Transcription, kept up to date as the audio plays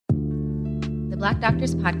Black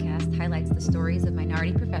Doctors podcast highlights the stories of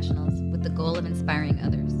minority professionals with the goal of inspiring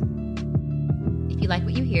others. If you like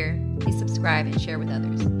what you hear, please subscribe and share with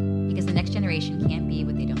others, because the next generation can't be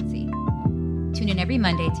what they don't see. Tune in every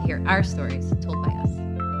Monday to hear our stories told by us.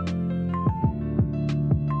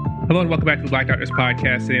 Hello and welcome back to the Black Doctors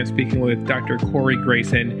podcast. Today I'm speaking with Dr. Corey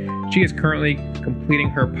Grayson. She is currently completing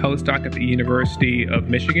her postdoc at the University of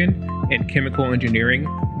Michigan in chemical engineering.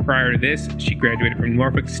 Prior to this, she graduated from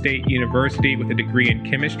Norfolk State University with a degree in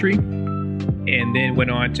chemistry and then went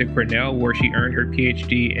on to Cornell, where she earned her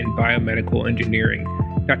PhD in biomedical engineering.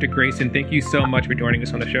 Dr. Grayson, thank you so much for joining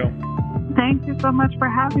us on the show. Thank you so much for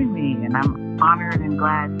having me, and I'm honored and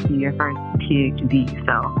glad to be your first PhD,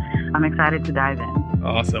 so I'm excited to dive in.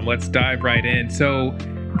 Awesome. Let's dive right in. So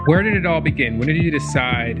where did it all begin? When did you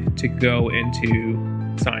decide to go into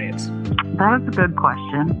science? That is a good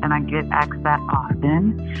question, and I get asked that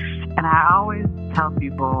often. And I always tell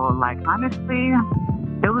people, honestly,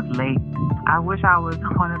 it was late. I wish I was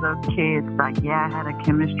one of those kids, I had a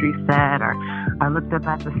chemistry set, or I looked up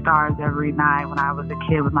at the stars every night when I was a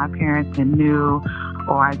kid with my parents and knew,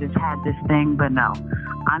 or I just had this thing. But no,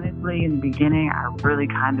 honestly, in the beginning, I really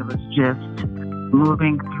kind of was just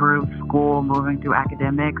moving through school, moving through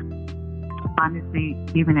academics. Honestly,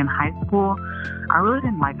 even in high school, I really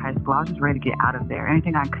didn't like high school. I was just ready to get out of there.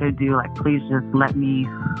 Anything I could do, please just let me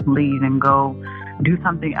leave and go do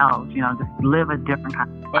something else, just live a different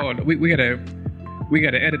kind of life. Oh, we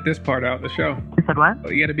gotta edit this part out of the show. You said what?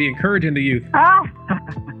 Oh, you gotta be encouraging the youth.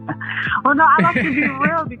 Well, no, I like to be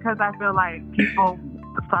real because I feel like people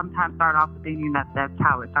sometimes start off thinking that that's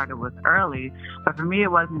how it started was early. But for me,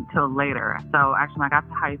 it wasn't until later. So actually, when I got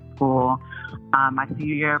to high school, my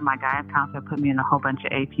senior year, my guidance counselor put me in a whole bunch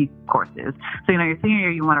of AP courses. So, your senior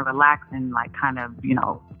year, you want to relax and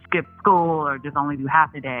skip school or just only do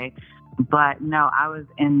half a day. But no, I was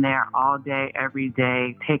in there all day, every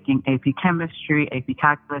day, taking AP chemistry, AP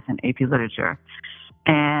calculus, and AP literature.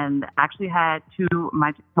 And actually had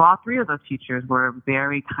all three of those teachers were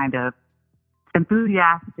very kind of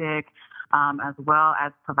enthusiastic, as well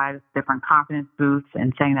as provide us different confidence boosts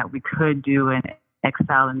and saying that we could do and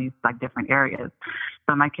excel in these different areas.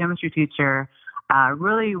 So my chemistry teacher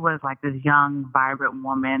really was this young, vibrant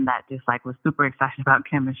woman that just was super excited about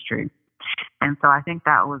chemistry. And so I think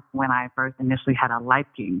that was when I first initially had a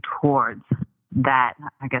liking towards that,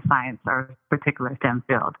 science or particular STEM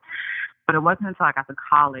field. But it wasn't until I got to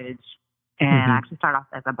college and I actually started off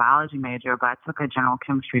as a biology major, but I took a general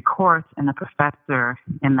chemistry course, and the professor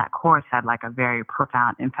in that course had a very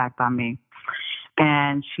profound impact on me.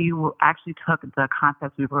 And she actually took the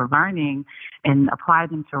concepts we were learning and applied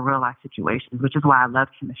them to real life situations, which is why I love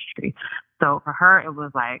chemistry. So for her, it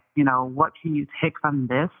was what can you take from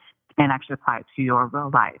this and actually apply it to your real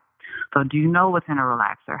life? So do you know what's in a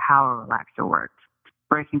relaxer, how a relaxer works?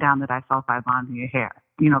 Breaking down the disulfide bonds in your hair.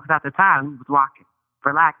 Because at the time we was walking,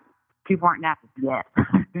 relaxing. People weren't napping yet.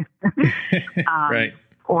 Right.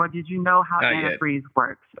 Or did you know how antifreeze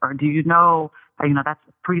works? Or do you know, that's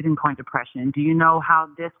freezing point depression. Do you know how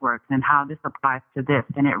this works and how this applies to this?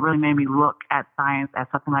 And it really made me look at science as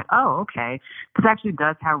something okay, this actually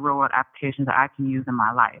does have real world applications that I can use in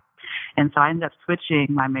my life. And so I ended up switching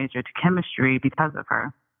my major to chemistry because of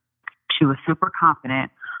her. She was super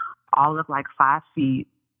confident, all of 5 feet,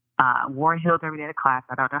 wore heels every day to class.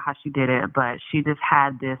 I don't know how she did it, but she just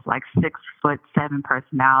had this 6'7"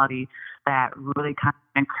 personality that really kind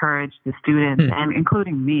of encouraged the students and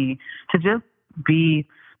including me to just be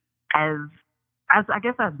as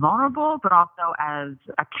vulnerable, but also as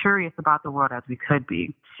curious about the world as we could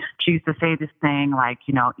be. She used to say this thing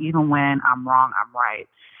even when I'm wrong, I'm right.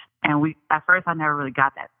 And at first I never really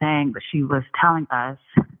got that thing, but she was telling us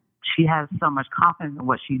she has so much confidence in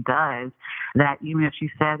what she does that even if she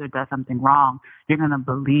says or does something wrong, you're going to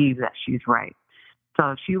believe that she's right.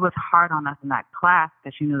 So she was hard on us in that class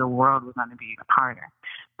because she knew the world was going to be harder.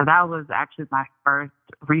 So that was actually my first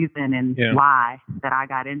reason and why that I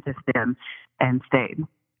got into STEM and stayed.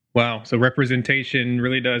 Wow. So representation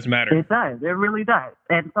really does matter. It does. It really does.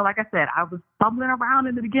 And so like I said, I was stumbling around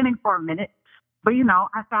in the beginning for a minute, but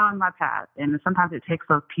I found my path. And sometimes it takes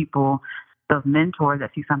those people, those mentors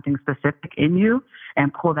that see something specific in you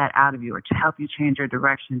and pull that out of you or to help you change your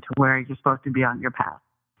direction to where you're supposed to be on your path.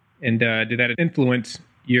 And did that influence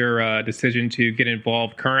your decision to get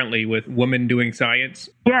involved currently with Women Doing Science?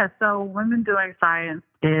 Yeah, so Women Doing Science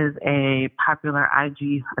is a popular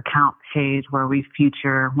IG account page where we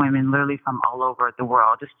feature women literally from all over the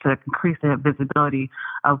world just to increase the visibility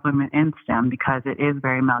of women in STEM because it is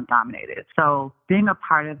very male dominated. So being a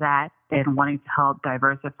part of that and wanting to help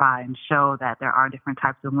diversify and show that there are different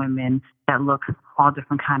types of women that look all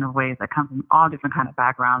different kind of ways, that come from all different kind of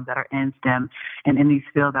backgrounds that are in STEM and in these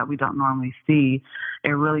fields that we don't normally see, it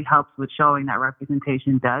really helps with showing that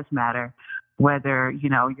representation does matter, whether,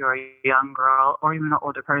 you're a young girl or even an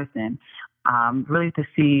older person, really to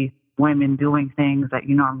see women doing things that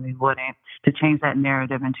you normally wouldn't, to change that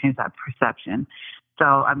narrative and change that perception.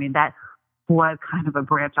 So, that was kind of a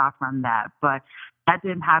branch off from that, but that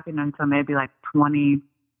didn't happen until maybe like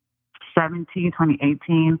 2017,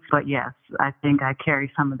 2018. But yes, I think I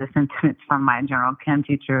carry some of the sentiments from my general chem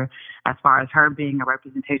teacher as far as her being a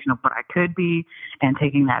representation of what I could be and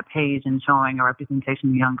taking that page and showing a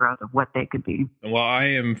representation of young girls of what they could be. Well, I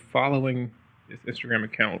am following this Instagram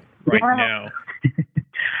account now.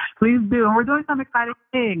 Please do. And we're doing some exciting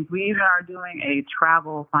things. We even are doing a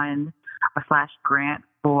travel fund / grant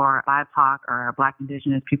for BIPOC or Black,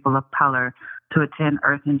 Indigenous people of color to attend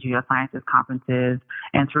Earth and Geosciences conferences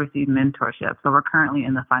and to receive mentorship. So we're currently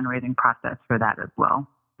in the fundraising process for that as well,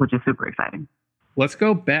 which is super exciting. Let's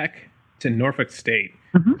go back to Norfolk State.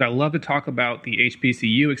 Mm-hmm. I love to talk about the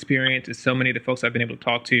HBCU experience, as so many of the folks I've been able to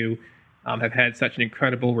talk to have had such an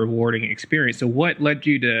incredible, rewarding experience. So what led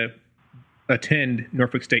you to attend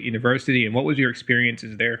Norfolk State University, and what was your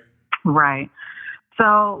experiences there? Right.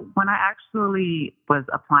 So when I actually was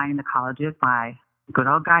applying to colleges, my good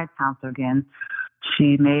old guidance counselor again,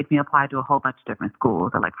 she made me apply to a whole bunch of different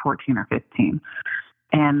schools at like 14 or 15.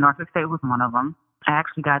 And Norfolk State was one of them. I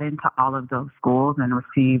actually got into all of those schools and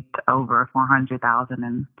received over $400,000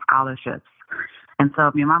 in scholarships. And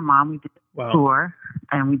so me and my mom, we did a tour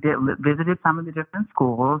and we visited some of the different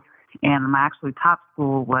schools. And my actually top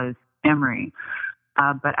school was Emory.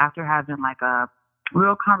 But after having like a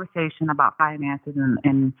real conversation about finances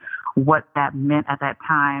and what that meant at that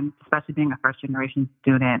time, especially being a first generation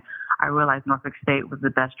student, I realized Norfolk State was the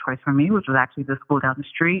best choice for me, which was actually the school down the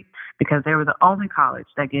street, because they were the only college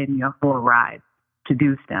that gave me a full ride to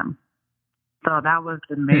do STEM. So that was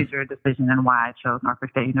the major decision and why I chose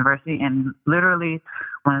Norfolk State University, and literally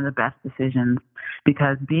one of the best decisions,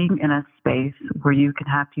 because being in a space where you can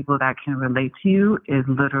have people that can relate to you is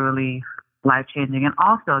literally life-changing, and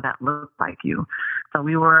also that look like you. So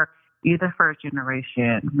we were either first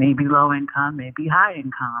generation, maybe low income, maybe high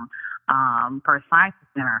income, for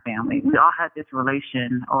scientists in our family. We all had this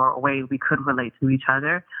relation or a way we could relate to each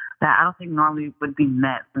other that I don't think normally would be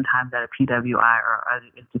met sometimes at a PWI or other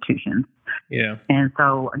institutions. Yeah. And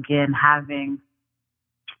so again, I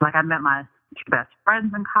met my best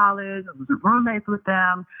friends in college, I was roommates with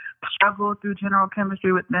them, struggled through general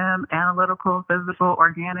chemistry with them, analytical, physical,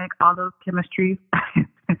 organic, all those chemistries.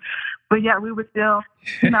 But yeah, we would still,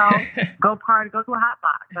 go party, go to a hot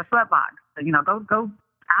box, a sweat box, go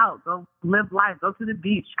out, go live life, go to the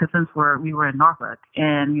beach, because since we were in Norfolk,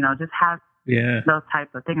 and, just have those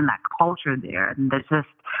types of things and that culture there. And there's just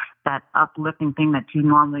that uplifting thing that you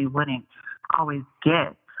normally wouldn't always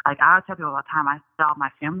get. Like I tell people all the time, I saw my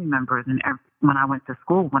family members when I went to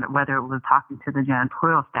school, whether it was talking to the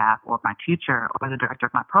janitorial staff or my teacher or the director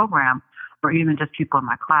of my program, or even just people in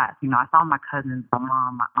my class. I saw my cousins, my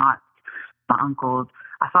mom, my aunts, my uncles.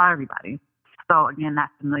 I saw everybody. So again, that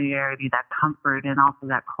familiarity, that comfort, and also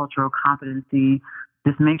that cultural competency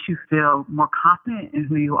just makes you feel more confident in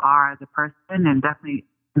who you are as a person, and definitely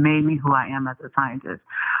made me who I am as a scientist.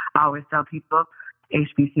 I always tell people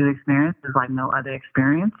HBCU experience is like no other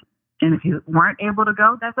experience. And if you weren't able to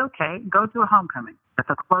go, that's okay. Go to a homecoming. That's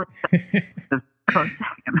a close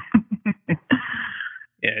second.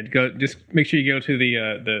 Yeah, just make sure you go to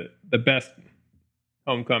the best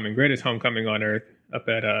homecoming, greatest homecoming on earth up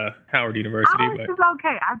at Howard University. It's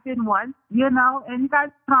okay. I've been once, and you guys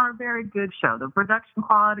put on a very good show. The production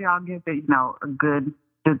quality, I'll give it, a good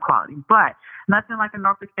quality. But nothing like a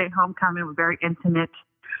Norfolk State homecoming. We're very intimate,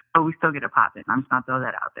 but we still get it popping. I'm just gonna throw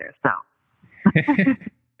that out there. So.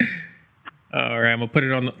 All right, I'm gonna put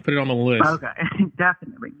it on the list. Okay,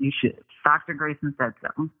 definitely, you should. Dr. Grayson said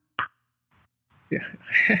so. Yeah.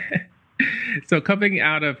 So coming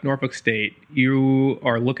out of Norfolk State, you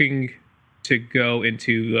are looking to go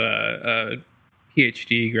into a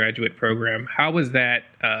PhD graduate program. How was that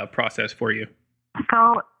process for you?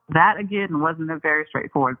 So that, again, wasn't a very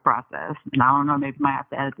straightforward process. And I don't know, maybe I might have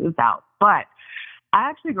to edit this out. But I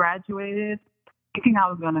actually graduated thinking I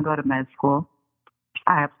was going to go to med school.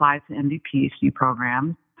 I applied to MD PhD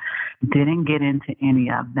programs, didn't get into any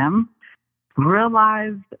of them.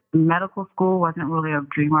 realized medical school wasn't really a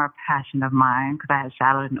dream or a passion of mine because I had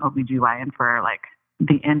shadowed an OBGYN for like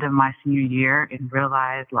the end of my senior year and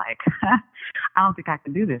realized like, I don't think I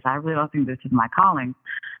can do this. I really don't think this is my calling.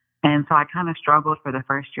 And so I kind of struggled for the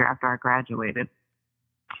first year after I graduated.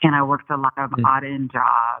 And I worked a lot of odd-end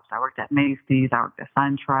jobs. I worked at Macy's. I worked at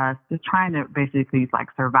SunTrust, just trying to basically like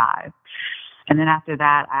survive. And then after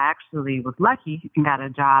that, I actually was lucky and got a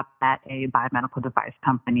job at a biomedical device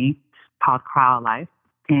company called CryoLife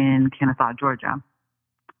in Kennesaw, Georgia.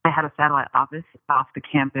 They had a satellite office off the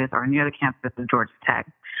campus or near the campus of Georgia Tech.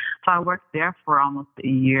 So I worked there for almost a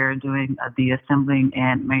year doing the assembling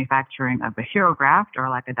and manufacturing of a hero graft or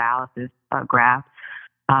like a dialysis graft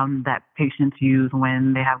that patients use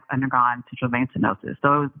when they have undergone central vein stenosis.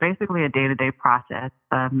 So it was basically a day-to-day process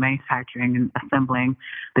of manufacturing and assembling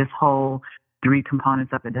this whole 3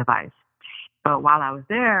 components of the device. But while I was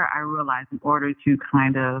there, I realized in order to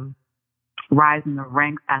kind of rise in the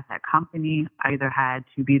ranks at that company, I either had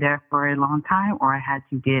to be there for a long time or I had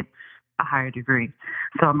to get a higher degree.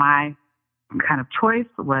 So my kind of choice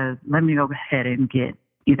was, let me go ahead and get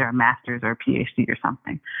either a master's or a PhD or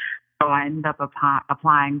something. So I ended up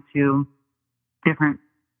applying to different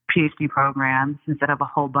PhD programs instead of a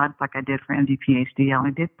whole bunch like I did for MD PhD. I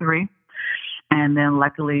only did 3. And then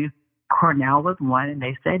luckily Cornell was one and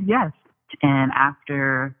they said yes. And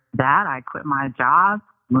after that, I quit my job,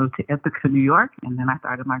 moved to Ithaca, New York, and then I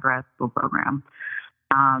started my grad school program.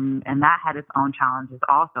 And that had its own challenges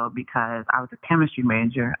also because I was a chemistry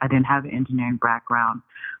major. I didn't have an engineering background.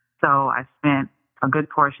 So I spent a good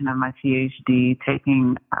portion of my PhD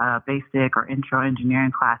taking basic or intro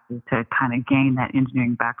engineering classes to kind of gain that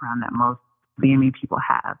engineering background that most BME people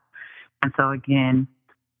have. And so again,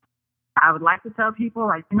 I would like to tell people,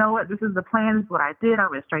 like, you know what, this is the plan, this is what I did, I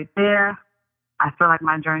went straight there. I feel like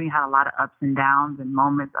my journey had a lot of ups and downs and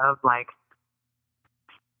moments of like,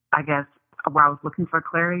 I guess, where I was looking for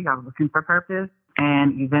clarity, I was looking for purpose,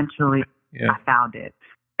 and eventually I found it.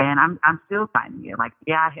 And I'm still finding it. Like,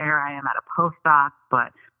 yeah, here I am at a postdoc,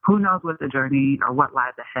 but who knows what the journey or what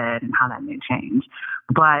lies ahead and how that may change.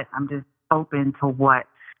 But I'm just open to what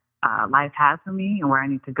life has for me and where I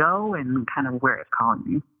need to go and kind of where it's calling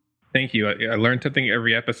me. Thank you. I learned something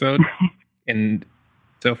every episode. And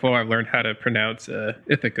so far, I've learned how to pronounce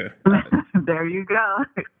Ithaca. There you go.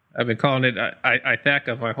 I've been calling it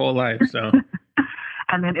Ithaca my whole life. So,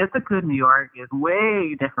 and then Ithaca, New York, is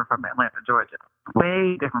way different from Atlanta, Georgia.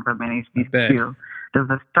 Way different from NHBCU. There's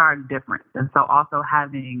a stark difference, and so also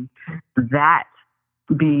having that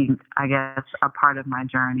being, I guess, a part of my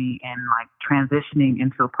journey and like transitioning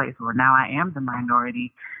into a place where now I am the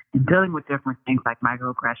minority and dealing with different things like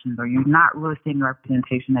microaggressions or you're not really seeing the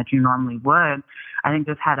representation that you normally would, I think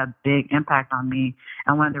just had a big impact on me.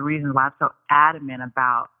 And one of the reasons why I'm so adamant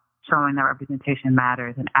about showing that representation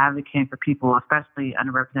matters and advocating for people, especially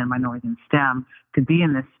underrepresented minorities in STEM, to be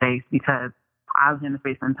in this space because I was in the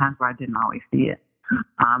space sometimes where I didn't always see it.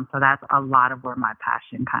 So that's a lot of where my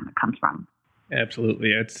passion kind of comes from.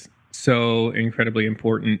 Absolutely. It's so incredibly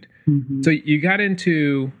important. Mm-hmm. So you got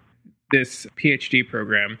into this PhD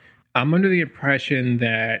program. I'm under the impression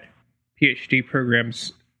that PhD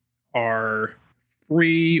programs are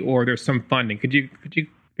free or there's some funding. Could you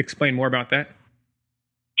explain more about that?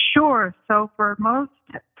 Sure. So for most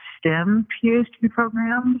STEM PhD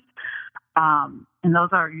programs, and those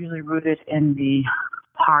are usually rooted in the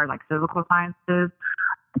hard, like physical sciences,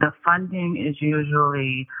 the funding is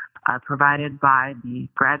usually provided by the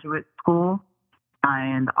graduate school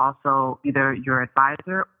and also either your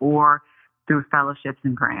advisor or through fellowships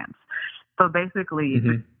and grants. So basically, if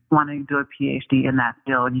you want to do a PhD in that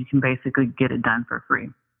field, you can basically get it done for free.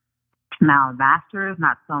 Now, master's,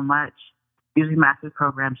 not so much. Usually master's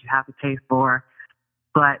programs you have to pay for,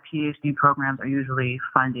 but PhD programs are usually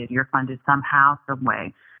funded. You're funded somehow, some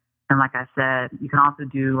way. And like I said, you can also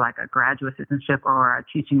do like a graduate assistantship or a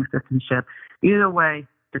teaching assistantship. Either way,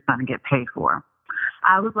 it's going to get paid for.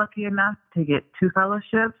 I was lucky enough to get 2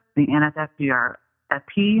 fellowships, the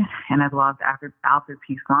NSFDRFP and as well as the Alfred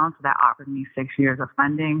P. Sloan. So that offered me 6 years of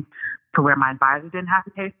funding to where my advisor didn't have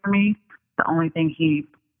to pay for me. The only thing he,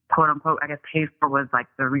 quote unquote, I guess paid for was like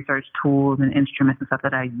the research tools and instruments and stuff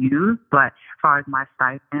that I used. But as far as my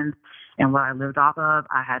stipends and what I lived off of,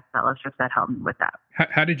 I had fellowships that helped me with that.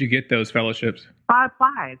 How did you get those fellowships? I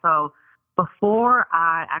applied. So before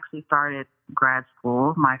I actually started grad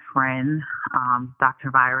school, my friend, Dr.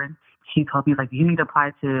 Byron, he told me, like, you need to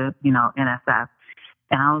apply to, NSF.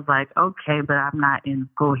 And I was like, okay, but I'm not in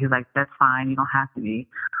school. He's like, that's fine. You don't have to be.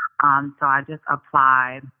 So I just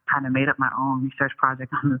applied, kind of made up my own research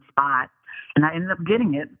project on the spot. And I ended up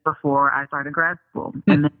getting it before I started grad school.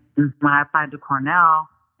 And then when I applied to Cornell,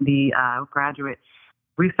 the graduate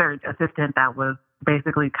research assistant that was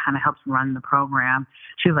basically kind of helps run the program,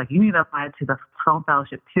 she was like, you need to apply to the Sloan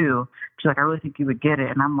Fellowship too. She's like, I really think you would get it.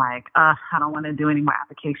 And I'm like, I don't want to do any more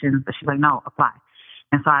applications. But she's like, no, apply.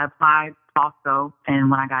 And so I applied also.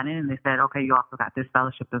 And when I got in, they said, okay, you also got this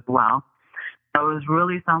fellowship as well. So it was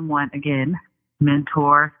really someone, again,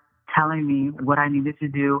 mentor, telling me what I needed to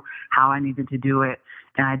do, how I needed to do it.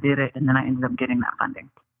 And I did it. And then I ended up getting that funding.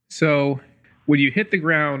 So when you hit the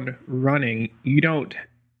ground running, you don't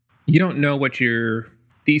know what your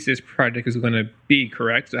thesis project is going to be,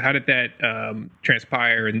 correct? So how did that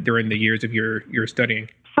transpire during the years of your studying?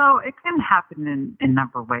 So it can happen in a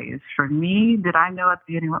number of ways. For me, did I know at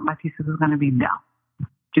the beginning what my thesis was going to be? No.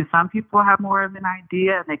 Do some people have more of an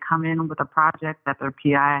idea and they come in with a project that their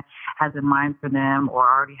PI has in mind for them or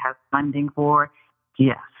already has funding for?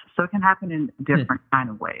 Yes. So it can happen in different kind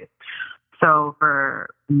of ways. So for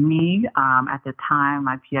me, at the time,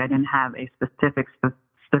 my PI didn't have a specific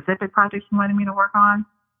project he wanted me to work on.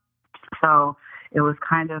 So it was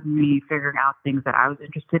kind of me figuring out things that I was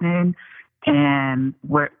interested in and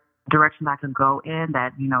what directions I could go in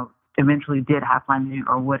that, eventually did have funding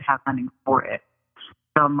or would have funding for it.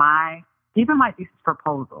 So even my thesis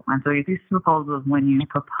proposal, and so your thesis proposal is when you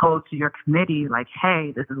propose to your committee, like,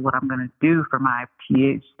 hey, this is what I'm going to do for my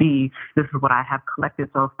PhD. This is what I have collected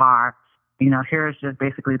so far. Here's just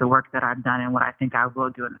basically the work that I've done and what I think I will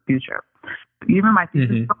do in the future. Even my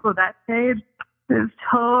thesis proposal, that stage is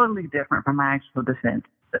totally different from my actual defense.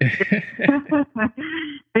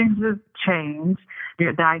 Things just change.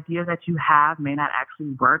 The idea that you have may not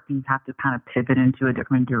actually work, and you have to kind of pivot into a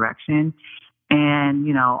different direction. And,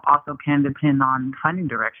 also can depend on funding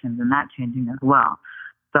directions and that changing as well.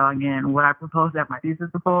 So again, what I proposed at my thesis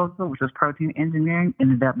proposal, which was protein engineering,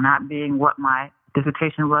 ended up not being what my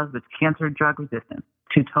dissertation was, but cancer drug resistance.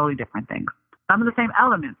 Two totally different things. Some of the same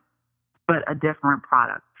elements, but a different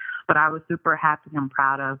product. But I was super happy and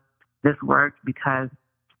proud of this work because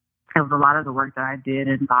it was a lot of the work that I did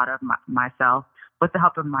and thought of myself with the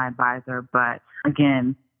help of my advisor. But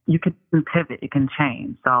again, you can pivot, it can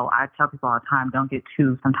change. So I tell people all the time, don't get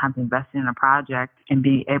too sometimes invested in a project and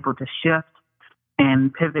be able to shift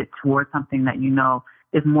and pivot towards something that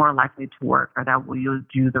is more likely to work or that will yield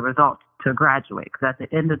you the results to graduate. Because at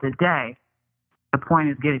the end of the day, the point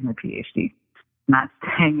is getting the PhD, not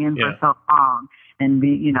staying in for so long and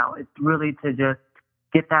it's really to just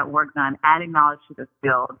get that work done, adding knowledge to the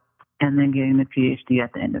field, and then getting the PhD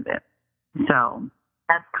at the end of it. So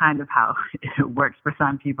that's kind of how it works for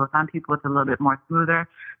some people. Some people it's a little bit more smoother.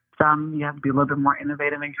 Some you have to be a little bit more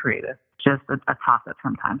innovative and creative. Just a toss-up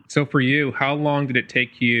sometimes. So for you, how long did it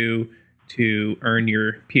take you to earn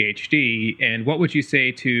your PhD? And what would you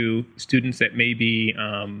say to students that may be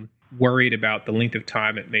worried about the length of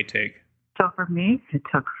time it may take? So for me, it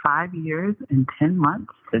took 5 years and 10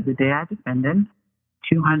 months to the day I defended,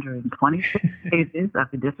 226 pages of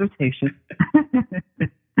the dissertation,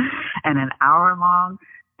 and an hour-long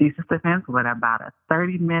thesis defense with about a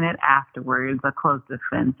 30-minute afterwards, a closed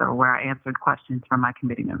defense, or where I answered questions from my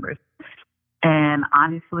committee members. And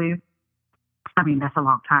honestly, that's a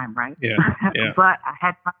long time, right? Yeah. But I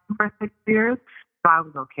had funding for 6 years, so I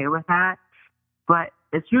was okay with that. But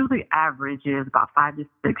it's usually averages about 5 to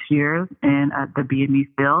 6 years in the BME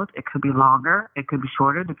field. It could be longer. It could be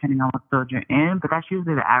shorter, depending on what field you're in. But that's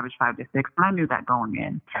usually the average 5 to 6. And I knew that going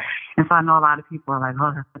in. And so I know a lot of people are like,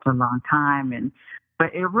 oh, that's such a long time.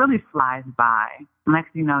 But it really flies by.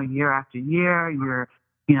 Next thing you know, year after year, you're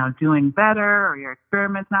doing better, or your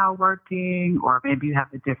experiment's now working, or maybe you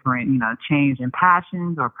have a different, change in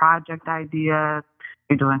passions or project ideas.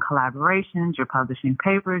 You're doing collaborations, you're publishing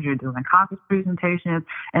papers, you're doing conference presentations,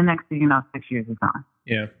 and next thing you know, 6 years is gone.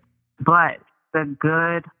 Yeah. But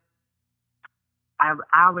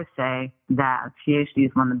I would say that a PhD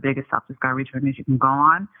is one of the biggest self-discovery journeys you can go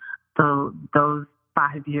on. So those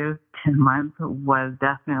 5 years, 10 months was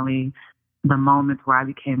definitely the moments where I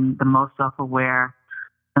became the most self-aware,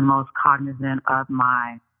 the most cognizant of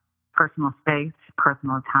my personal space,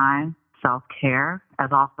 personal time, self-care,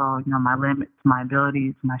 as also, my limits, my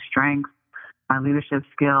abilities, my strengths, my leadership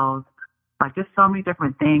skills, like just so many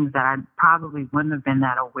different things that I probably wouldn't have been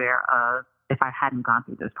that aware of if I hadn't gone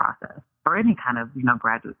through this process or any kind of,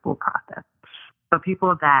 graduate school process. So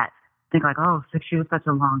people that think like, oh, 6 years is such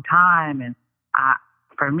a long time. And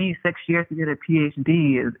for me, 6 years to get a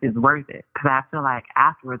PhD is worth it because I feel like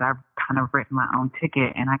afterwards I've kind of written my own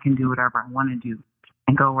ticket and I can do whatever I want to do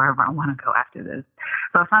and go wherever I want to go after this.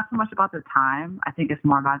 So it's not so much about the time. I think it's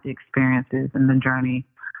more about the experiences and the journey,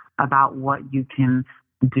 about what you can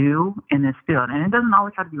do in this field. And it doesn't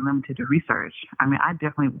always have to be limited to research. I mean, I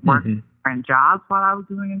definitely worked different jobs while I was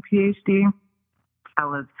doing a PhD. I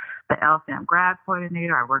was the LSAM grad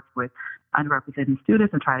coordinator. I worked with underrepresented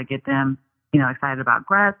students and try to get them, excited about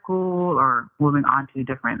grad school or moving on to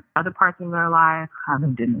different other parts of their life. I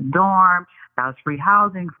lived in the dorm. That was free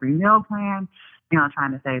housing, free meal plan,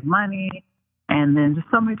 trying to save money. And then just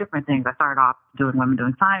so many different things. I started off doing women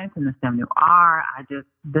doing science and the STEM new R.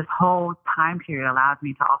 This whole time period allowed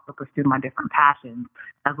me to also pursue my different passions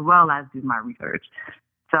as well as do my research.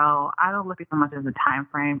 So I don't look at it so much as a time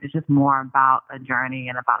frame. It's just more about a journey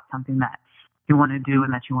and about something that you want to do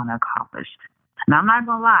and that you want to accomplish. Now, I'm not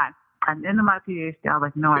going to lie. At the end of my PhD, I was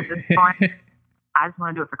like, no, at this point, I just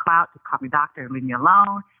want to do it for clout. Just call me doctor and leave me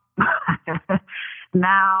alone.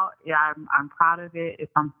 Now, yeah, I'm proud of it.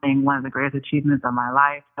 It's one of the greatest achievements of my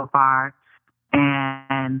life so far.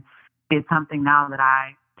 And it's something now that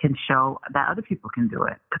I can show that other people can do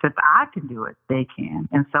it. Because if I can do it, they can.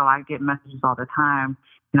 And so I get messages all the time.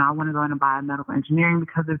 I want to go into biomedical engineering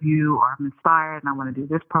because of you, or I'm inspired and I want to do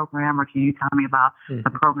this program, or can you tell me about the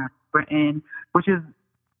program we're in, which is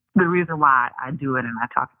the reason why I do it and I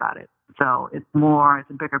talk about it. So it's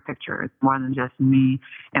a bigger picture. It's more than just me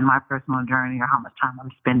and my personal journey or how much time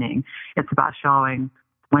I'm spending. It's about showing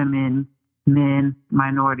women, men,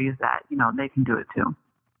 minorities that, they can do it too.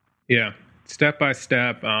 Yeah. Step by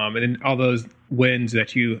step. And then all those wins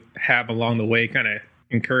that you have along the way kind of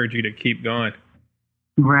encourage you to keep going.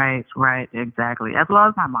 Right, exactly. As well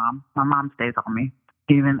as my mom. My mom stays on me,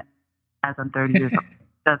 even as I'm 30 years old.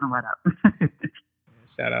 Doesn't let up.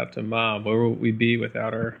 Shout out to Mom. Where would we be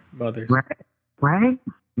without our mothers? Right.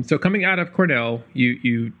 So coming out of Cornell,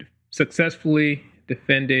 you successfully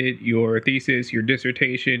defended your thesis, your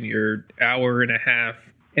dissertation, your hour and a half,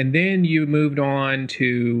 and then you moved on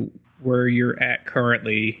to where you're at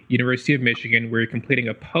currently, University of Michigan, where you're completing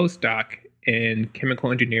a postdoc in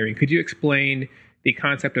chemical engineering. Could you explain the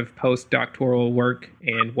concept of postdoctoral work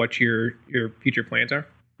and what your future plans are?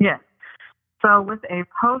 Yes. So with a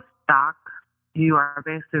postdoc, you are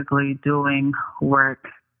basically doing work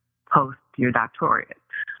post your doctorate.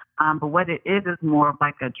 But what it is more of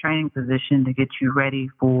like a training position to get you ready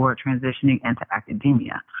for transitioning into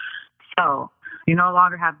academia. So you no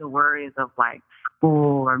longer have the worries of like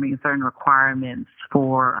school or meeting certain requirements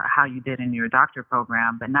for how you did in your doctorate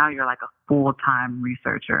program, but now you're like a full-time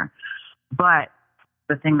researcher. But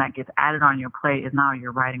the thing that gets added on your plate is now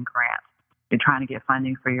you're writing grants. You're trying to get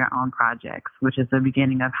funding for your own projects, which is the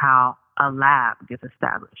beginning of how a lab gets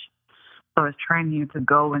established. So it's training you to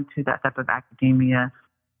go into that type of academia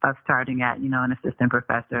of starting at, an assistant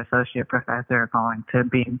professor, associate professor, going to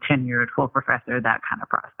being tenured, full professor, that kind of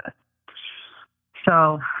process.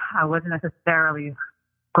 So I wasn't necessarily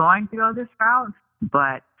going to go this route,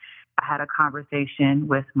 but I had a conversation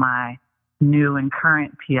with my new and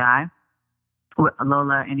current PI, with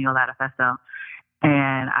Lola Eniolata-Fesso,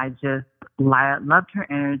 and I just loved her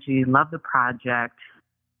energy, loved the project,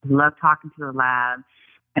 loved talking to the lab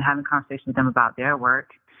and having conversations with them about their work.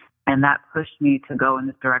 And that pushed me to go in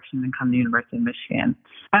this direction and come to the University of Michigan.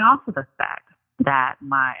 And also the fact that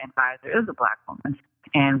my advisor is a Black woman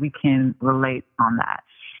and we can relate on that.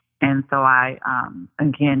 And so I,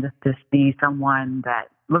 again, just to see someone that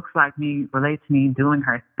looks like me, relates to me, doing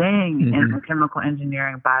her thing in the chemical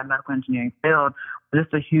engineering, biomedical engineering field was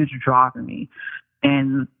just a huge draw for me.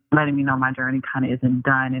 And letting me know my journey kind of isn't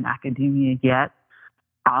done in academia yet,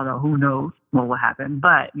 although who knows what will happen.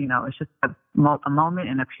 But, it's just a moment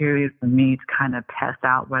and a period for me to kind of test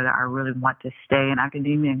out whether I really want to stay in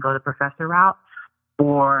academia and go the professor route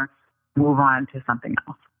or move on to something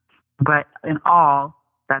else. But in all,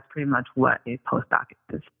 that's pretty much what a postdoc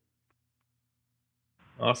is.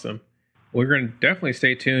 Awesome. We're going to definitely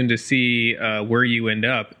stay tuned to see where you end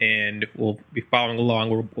up, and we'll be following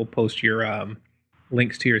along. We'll post your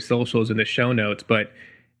links to your socials in the show notes. But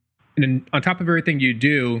on top of everything you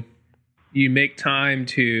do, you make time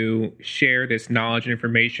to share this knowledge and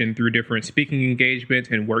information through different speaking engagements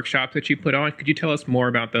and workshops that you put on. Could you tell us more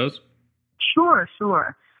about those? Sure.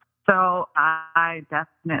 So I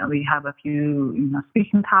definitely have a few,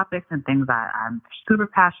 speaking topics and things that I'm super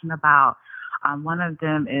passionate about. One of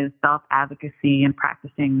them is self-advocacy and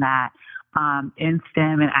practicing that in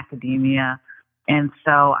STEM and academia. And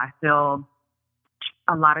so I feel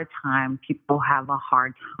a lot of time people have a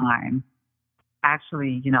hard time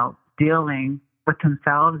actually, dealing with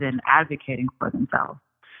themselves and advocating for themselves.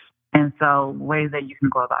 And so ways that you can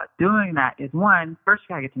go about doing that is, one, first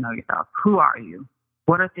you gotta get to know yourself. Who are you?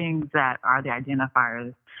 What are things that are the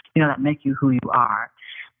identifiers, that make you who you are?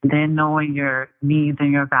 Then knowing your needs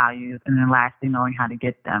and your values, and then lastly, knowing how to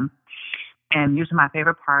get them. And usually my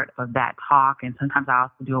favorite part of that talk, and sometimes I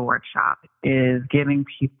also do a workshop, is giving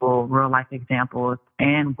people real life examples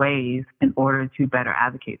and ways in order to better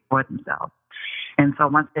advocate for themselves. And so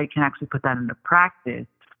once they can actually put that into practice,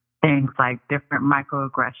 things like different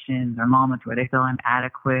microaggressions or moments where they feel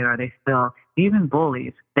inadequate or they feel even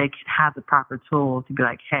bullied, they can have the proper tools to be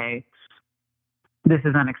like, hey, this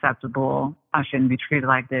is unacceptable. I shouldn't be treated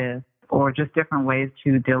like this, or just different ways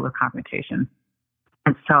to deal with confrontation.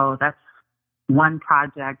 And so that's one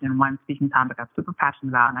project and one speaking topic I'm super passionate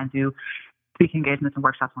about, and I do speaking engagements and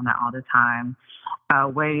workshops on that all the time.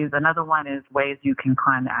 Another one is ways you can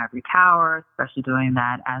climb the ivory tower, especially doing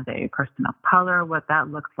that as a person of color, what that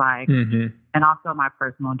looks like, and also my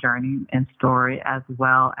personal journey and story, as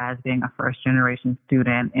well as being a first generation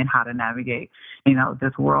student and how to navigate,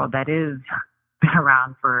 this world that is been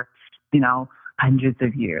around for, hundreds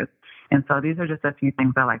of years. And so these are just a few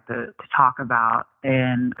things I like to talk about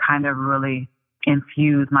and kind of really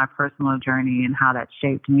infuse my personal journey and how that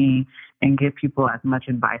shaped me and give people as much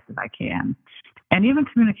advice as I can. And even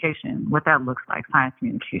communication, what that looks like, science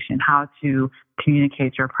communication, how to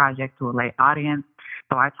communicate your project to a lay audience.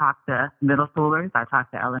 So I talk to middle schoolers, I talk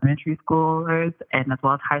to elementary schoolers, and as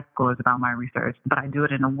well as high schoolers about my research, but I do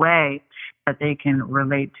it in a way that they can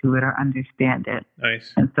relate to it or understand it.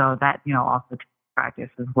 Nice. And so that, also takes practice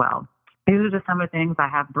as well. These are just some of the things I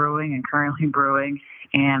have brewing and currently brewing,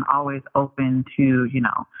 and always open to,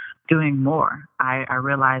 doing more. I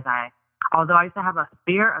realize although I used to have a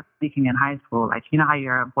fear of speaking in high school, like, how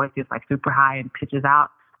your voice is like super high and pitches out,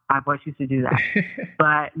 my voice used to do that.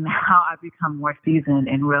 But now I've become more seasoned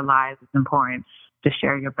and realize it's important to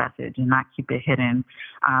share your message and not keep it hidden.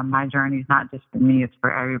 My journey is not just for me, it's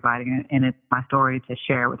for everybody, and it's my story to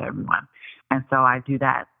share with everyone. And so I do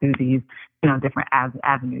that through these, different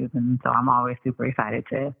avenues. And so I'm always super excited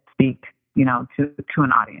to speak, to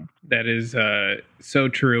an audience. That is so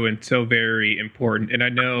true and so very important. And I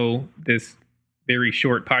know this very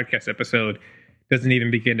short podcast episode doesn't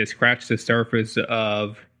even begin to scratch the surface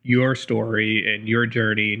of your story and your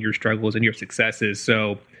journey and your struggles and your successes.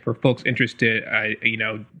 So for folks interested,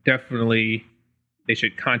 definitely they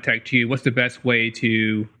should contact you. What's the best way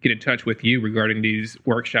to get in touch with you regarding these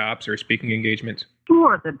workshops or speaking engagements?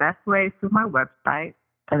 Sure. The best way is through my website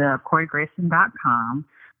at CoreyGrayson.com.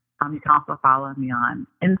 You can also follow me on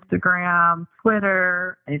Instagram,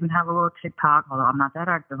 Twitter. I even have a little TikTok, although I'm not that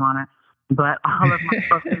active on it. But all of my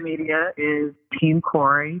social media is Team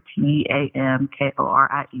Corey, TeamKorie. And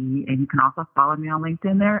you can also follow me on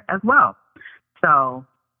LinkedIn there as well. So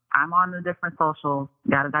I'm on the different socials.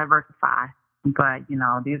 Got to diversify. But,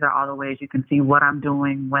 these are all the ways you can see what I'm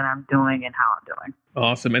doing, when I'm doing, and how I'm doing.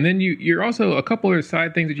 Awesome. And then you're also, a couple of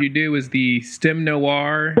side things that you do is the STEM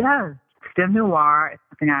Noir. Yes. STEM Noir is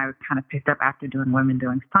something I kind of picked up after doing Women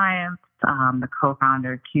Doing Science. The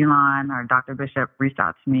co-founder, Keelan, or Dr. Bishop, reached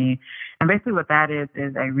out to me. And basically what that is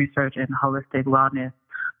a research and holistic wellness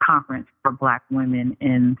conference for Black women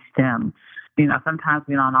in STEM. Sometimes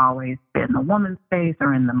we don't always fit in the woman space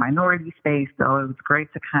or in the minority space. So it was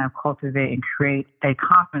great to kind of cultivate and create a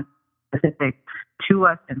conference specific to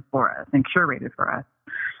us and for us and curated for us.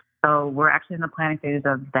 So we're actually in the planning stages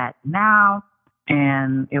of that now.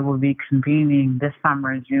 And it will be convening this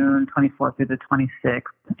summer, June 24th through the 26th.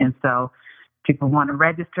 And so people want to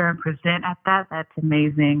register and present at that. That's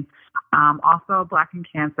amazing. Also, Black in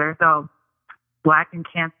Cancer. So Black in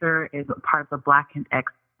Cancer is a part of the Black and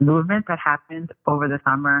X movement that happened over the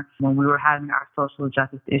summer when we were having our social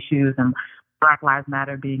justice issues and Black Lives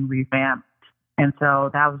Matter being revamped. And so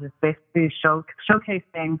that was just basically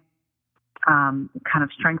showcasing, kind of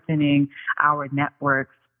strengthening our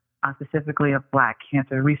networks, specifically of Black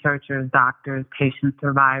cancer researchers, doctors, patient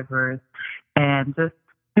survivors, and just,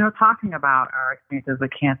 talking about our experiences with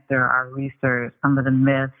cancer, our research, some of the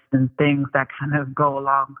myths and things that kind of go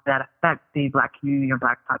along that affect the Black community or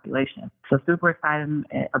Black population. So super excited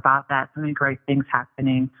about that. So many great things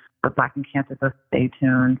happening with Black and Cancer, so stay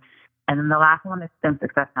tuned. And then the last one is STEM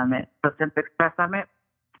Success Summit. So STEM Success Summit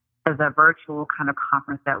is a virtual kind of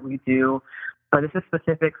conference that we do. So this is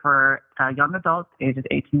specific for young adults ages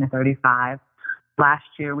 18 to 35. Last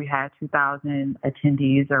year, we had 2,000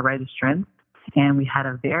 attendees or registrants, and we had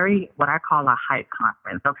a what I call a hype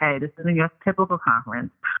conference. Okay, this isn't your typical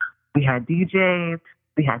conference. We had DJs,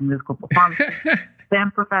 we had musical performances,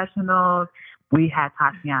 STEM professionals. We had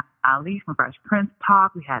Tatiana Ali from Fresh Prince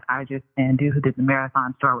talk. We had Idris Sandu, who did the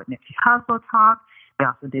Marathon Store with Nipsey Hussle talk. We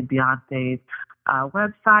also did Beyonce's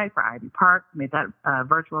website for Ivy Park, made that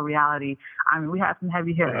virtual reality. I mean, we had some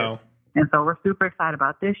heavy hitters. Wow. And so we're super excited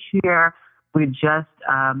about this year. We just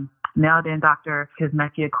nailed in Dr.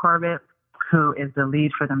 Kismekia Corbett who is the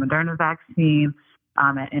lead for the Moderna vaccine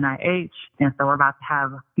at NIH. And so we're about to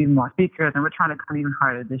have a few more speakers, and we're trying to come even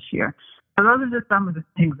harder this year. So those are just some of the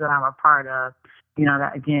things that I'm a part of,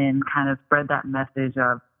 that, again, kind of spread that message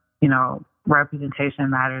of, representation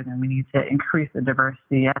matters, and we need to increase the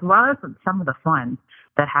diversity as well as some of the fun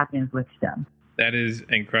that happens with STEM. That is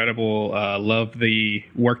incredible. Love the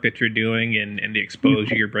work that you're doing and the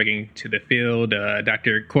exposure you're bringing to the field.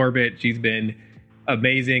 Dr. Corbett, she's been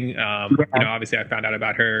amazing. Obviously I found out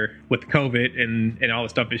about her with COVID and all the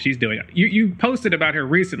stuff that she's doing. You posted about her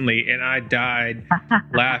recently and I died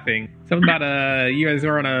laughing. Something about you guys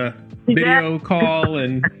were on a video call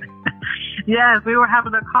and... Yes, we were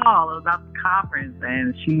having a call about the conference,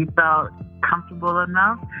 and she felt comfortable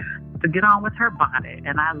enough to get on with her bonnet,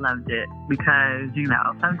 and I loved it because,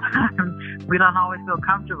 sometimes we don't always feel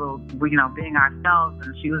comfortable, being ourselves,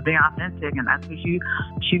 and she was being authentic, and that's what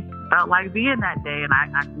she felt like being that day, and I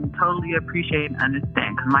can totally appreciate and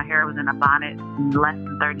understand because my hair was in a bonnet less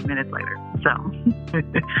than 30 minutes later, so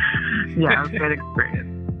yeah, it was a good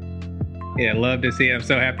experience. Yeah, love to see it. I'm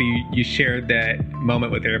so happy you shared that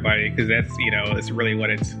moment with everybody because that's, it's really what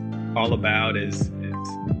it's all about is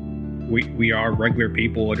we are regular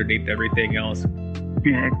people underneath everything else.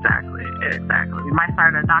 Yeah, exactly. We might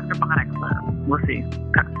start a Dr. Bonnet Club. We'll see.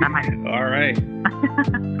 I might. All right.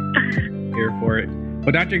 Here for it.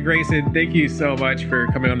 Well, Dr. Grayson, thank you so much for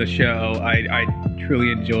coming on the show. I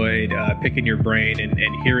truly enjoyed picking your brain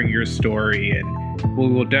and hearing your story, and we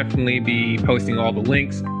will definitely be posting all the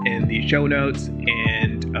links in the show notes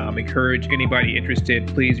and encourage anybody interested,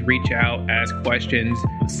 please reach out, ask questions,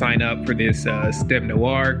 sign up for this STEM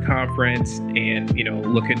Noir conference, and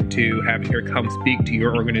looking to having her come speak to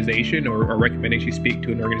your organization or recommending she speak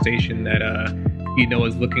to an organization that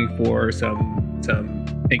is looking for some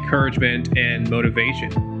encouragement and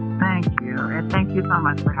motivation. Thank you, and thank you so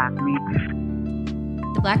much for having me.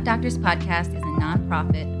 The Black Doctors Podcast is a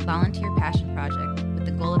nonprofit, volunteer passion project with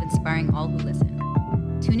the goal of inspiring all who listen.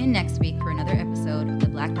 Tune in next week for another episode of the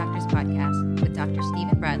Black Doctors Podcast with Dr.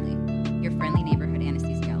 Stephen Bradley, your friendly neighborhood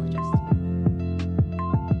anesthesiologist.